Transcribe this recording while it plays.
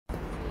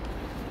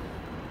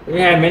We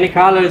have many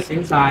colors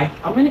inside.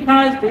 How many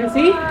colors do you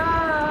see?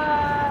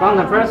 From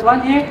the first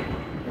one here?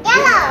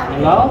 Yellow.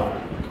 Yellow.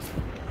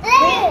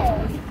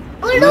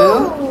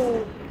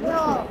 Blue.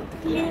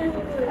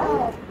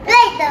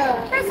 Red.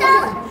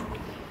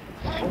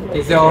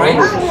 Is it orange?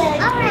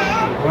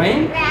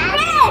 Orange.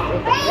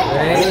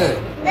 Red.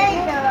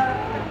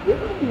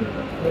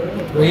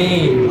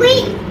 Green.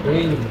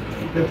 Green.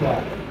 Good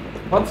job.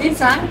 What's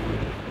inside?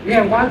 We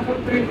have 1, 2,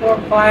 3, 4,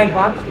 5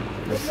 boxes.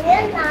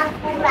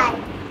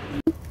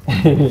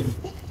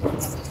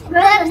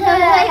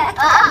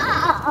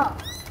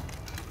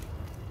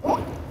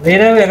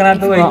 Later we're gonna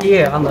do it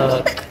here on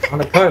the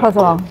curb.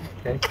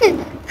 Okay.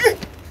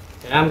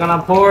 And I'm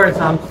gonna pour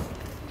some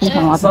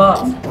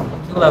sauce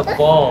into the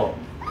bowl.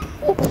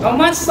 How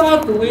much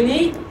salt do we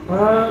need?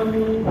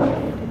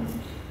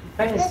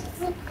 Depends.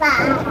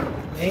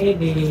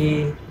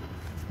 Maybe.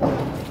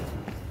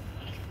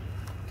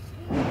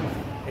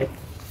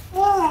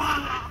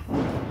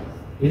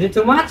 Is it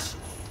too much?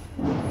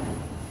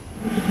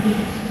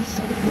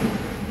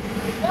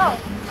 No.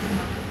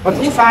 What's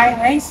inside,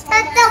 Ace?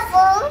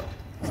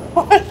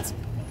 What?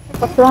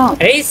 What's wrong?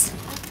 Ace,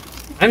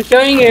 I'm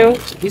showing you.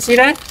 You see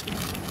that?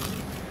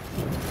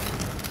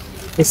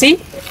 You see?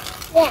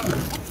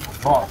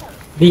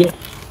 Yeah.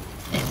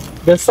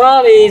 The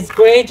salt is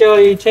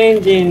gradually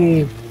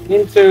changing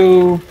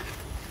into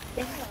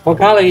what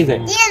color is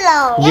it?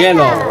 Yellow.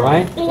 Yellow,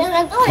 right?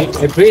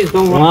 Hey, please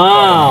don't.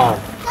 Wow!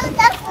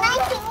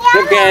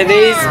 Look at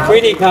this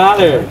pretty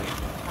color.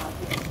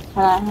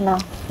 Hello.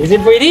 Is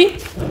it pretty?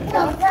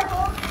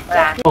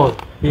 Oh,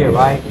 here,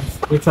 right?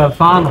 It's a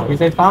funnel. You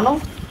say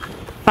funnel?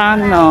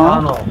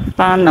 Funnel.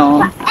 Funnel,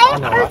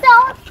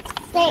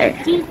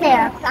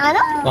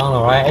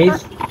 right?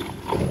 Ace?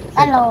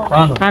 Hello.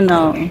 Funnel.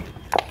 Funnel.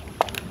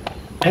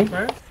 Okay.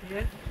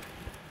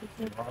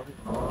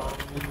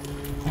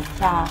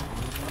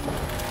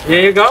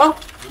 Here you go.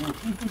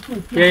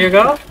 Here you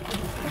go.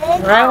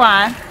 Right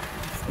one.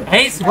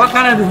 Ace, what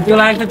color would you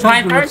like to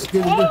try first?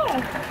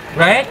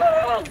 Red?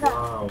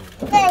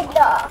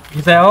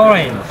 You say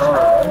orange.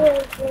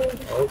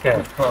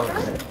 Okay.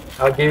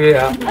 I'll give you.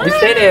 You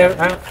stay there.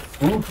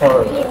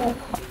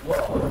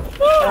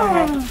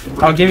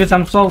 I'll give you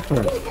some salt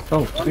first.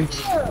 Salt.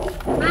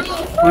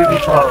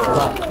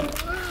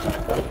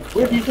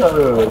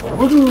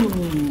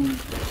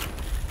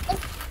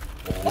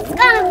 It's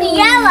gonna be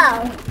yellow.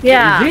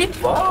 Yeah. Is it?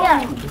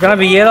 It's gonna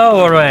be yellow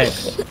or red?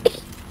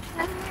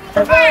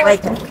 The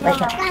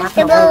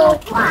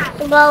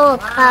bowl.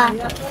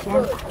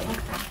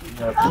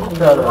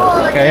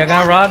 Okay, you're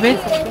gonna rub it?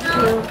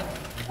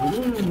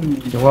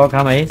 You're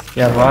welcome, Ace.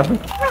 Yeah, rub it.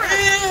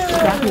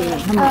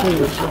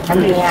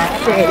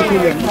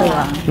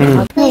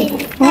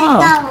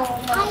 Wow.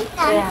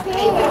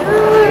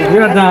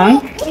 You're done.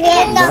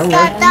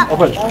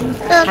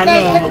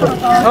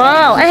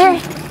 Wow.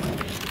 Hey.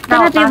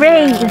 Gonna be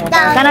raised.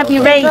 Gonna be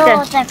raised.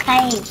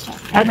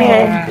 Okay.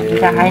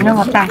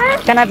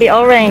 Gonna be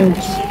orange.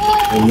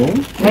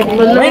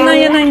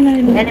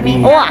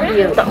 Wow.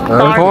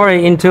 Don't pour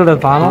it into the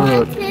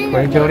funnel.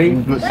 Gradually.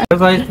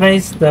 Just like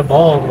place the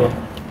bowl.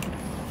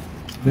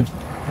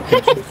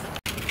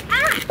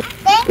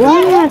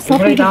 Wow, so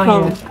Put it down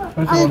beautiful. here.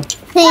 First one.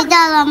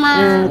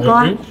 Go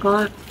on, go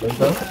on.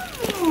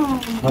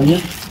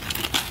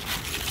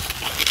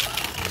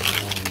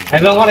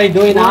 Hello, what are you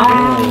doing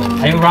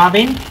now? Are you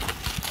rubbing?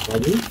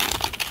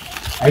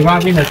 Are you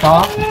rubbing the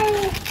sauce?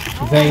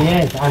 You say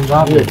yes, I'm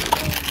rubbing.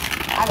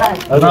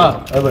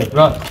 Rub.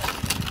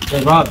 Say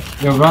rub.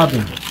 You're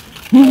rubbing.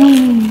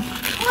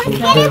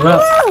 Say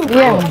rub.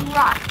 Yeah.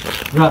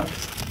 Rub.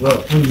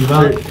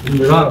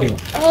 You're rubbing.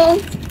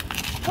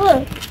 Are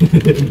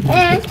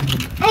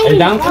you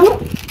done?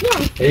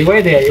 Yeah. You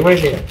wait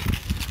there.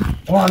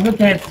 Wow, look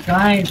at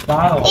sky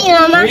bottle.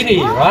 Pretty,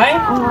 right?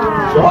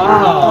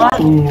 Wow.